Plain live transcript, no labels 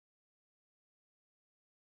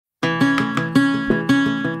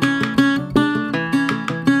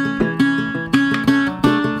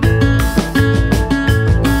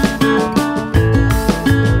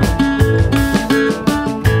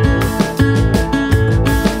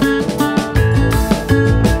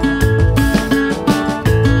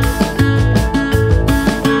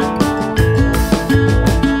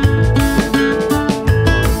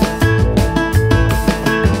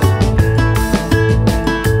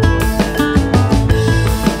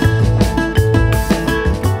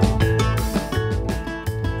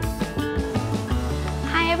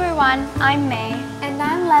I'm May. And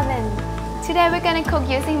I'm Lemon. Today we're gonna cook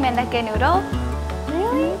using Mendake Noodle.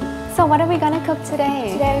 Really? So what are we gonna cook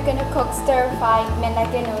today? Today we're gonna cook stir-fried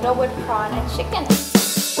Mendake Noodle with prawn and chicken.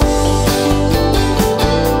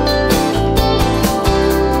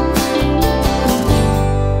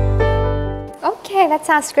 Okay, that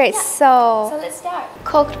sounds great. Yeah. So let's start.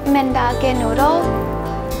 Cooked Mendake Noodle,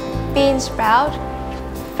 bean sprout,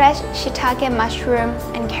 fresh shiitake mushroom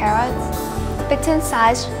and carrots,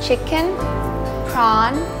 bitten-sized chicken,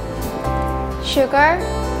 prawn, sugar,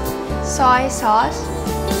 soy sauce,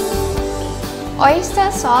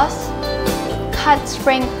 oyster sauce, cut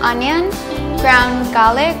spring onion, ground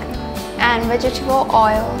garlic, and vegetable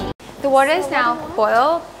oil. The water is now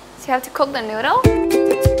boiled, so you have to cook the noodle.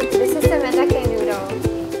 this is the Mendake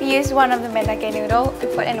noodle. We use one of the Mendake noodle and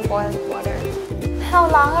put in the boiling water. How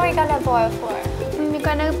long are we gonna boil for? We're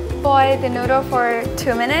gonna boil the noodle for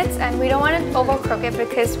 2 minutes, and we don't want to overcook it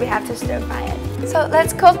because we have to stir fry it. So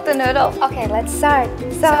let's cook the noodle. Okay, let's start.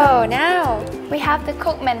 So now we have to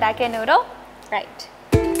cook Mendake noodle. right.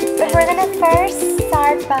 But we're gonna first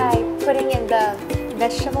start by putting in the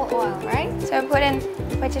vegetable oil, right? So we put in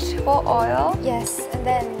vegetable oil. Yes, and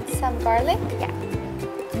then some garlic. Yeah.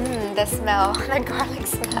 The smell, the garlic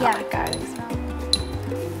smell. Yeah, garlic smell.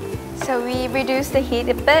 So we reduce the heat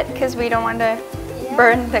a bit because we don't want to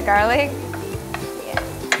burn the garlic. Yeah.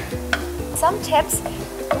 Some tips,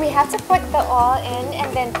 we have to put the oil in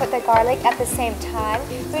and then put the garlic at the same time.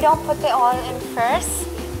 We don't put the oil in first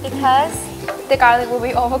because the garlic will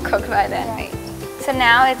be overcooked by then. Right. So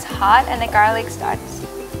now it's hot and the garlic starts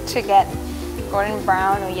to get golden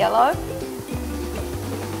brown or yellow.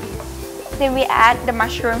 Then we add the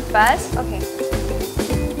mushroom first. Okay.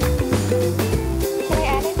 Can I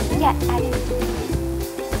add it? Yeah, add it.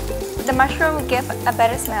 The mushroom will give a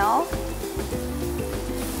better smell.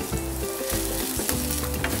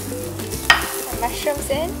 The mushrooms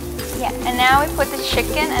in. Yeah, and now we put the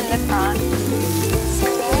chicken and the prawn. So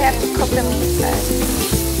we have to cook the meat first.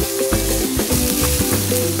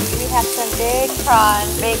 We have some big prawn.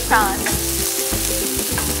 Big prawn.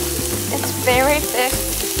 It's very thick.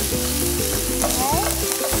 Okay.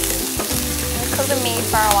 We cook the meat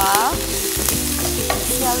for a while.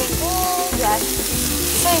 Smelling good. Yes.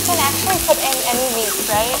 So you can actually put in any meat,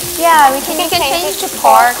 right? Yeah, you can change it to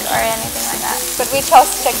pork or anything like that. But we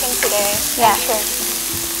chose chicken today. Yeah. Sure.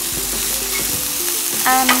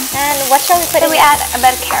 And what shall we put in? we add a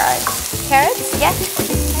bit of carrots. Carrots? Yes.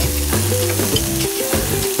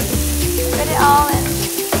 Put it all in.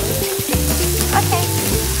 Okay.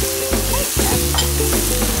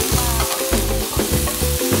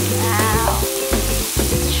 Wow.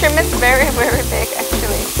 Shrimp is very, very big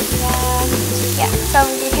actually. Yeah. Yeah, so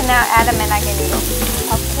you can now add a Mendake noodle.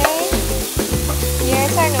 Okay.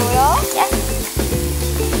 Here's our noodle. Yes.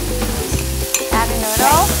 Add a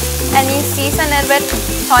noodle. And you season it with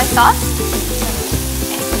soy sauce.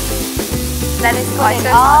 That is Put oyster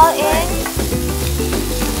it all sauce. in.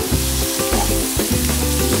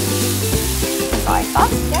 Soy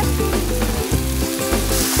sauce. Yep.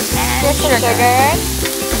 And Here's some sugar.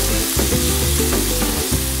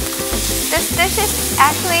 This dish is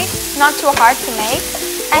actually not too hard to make.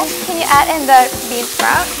 And can you add in the bean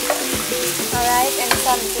sprout? Alright, and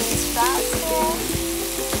some bean sprouts here.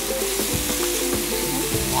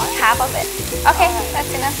 Half of it. Okay,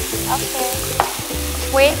 that's enough. Okay.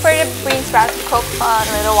 Wait for the bean sprout to cook for a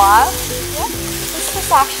little while. Yep. This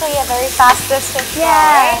is actually a very fast dish as well,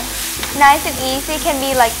 Yeah. right? Nice and easy, can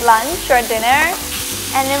be like lunch or dinner.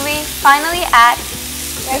 And then we finally add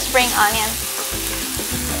the spring onion.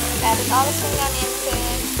 Add all the spring onions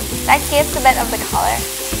in. That gives a bit of the color.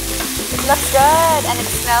 It looks good and it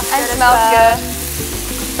smells good. And smells good.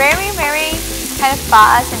 Very, very kind of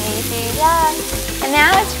fast and easy. Yeah. And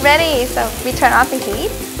now it's ready, so we turn off the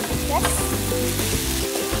heat. Yes.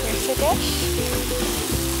 Here's your dish.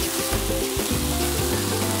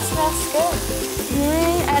 It smells good.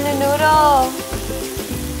 And the noodle.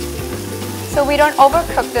 So we don't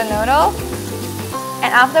overcook the noodle.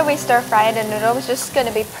 And after we stir fry the noodle, it's just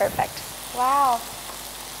gonna be perfect. Wow.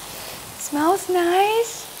 Smells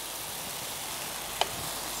nice.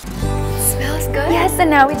 Smells good. Yes, and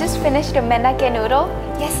now we just finished the Mendake noodle.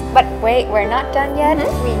 Yes, but wait, we're not done yet.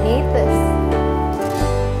 We need this.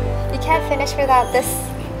 You can't finish without this.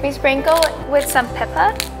 We sprinkle it with some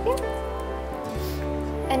pepper.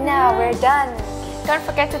 And now we're done. Don't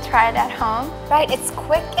forget to try it at home. Right, it's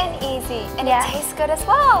quick and easy. And Yeah. it tastes good as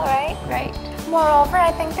well, right? Right. Moreover,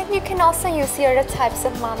 I think that you can also use the other types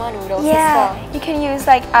of mama noodles as Yeah, well. you can use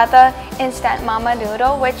like other instant mama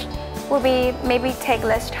noodle, which will be maybe take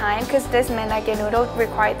less time because this Mendake noodle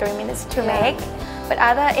requires 3 minutes to make. but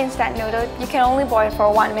other instant noodle, you can only boil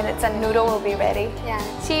for 1 minute and noodle will be ready. Yeah.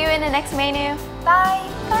 See you in the next menu. Bye.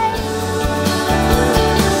 Bye.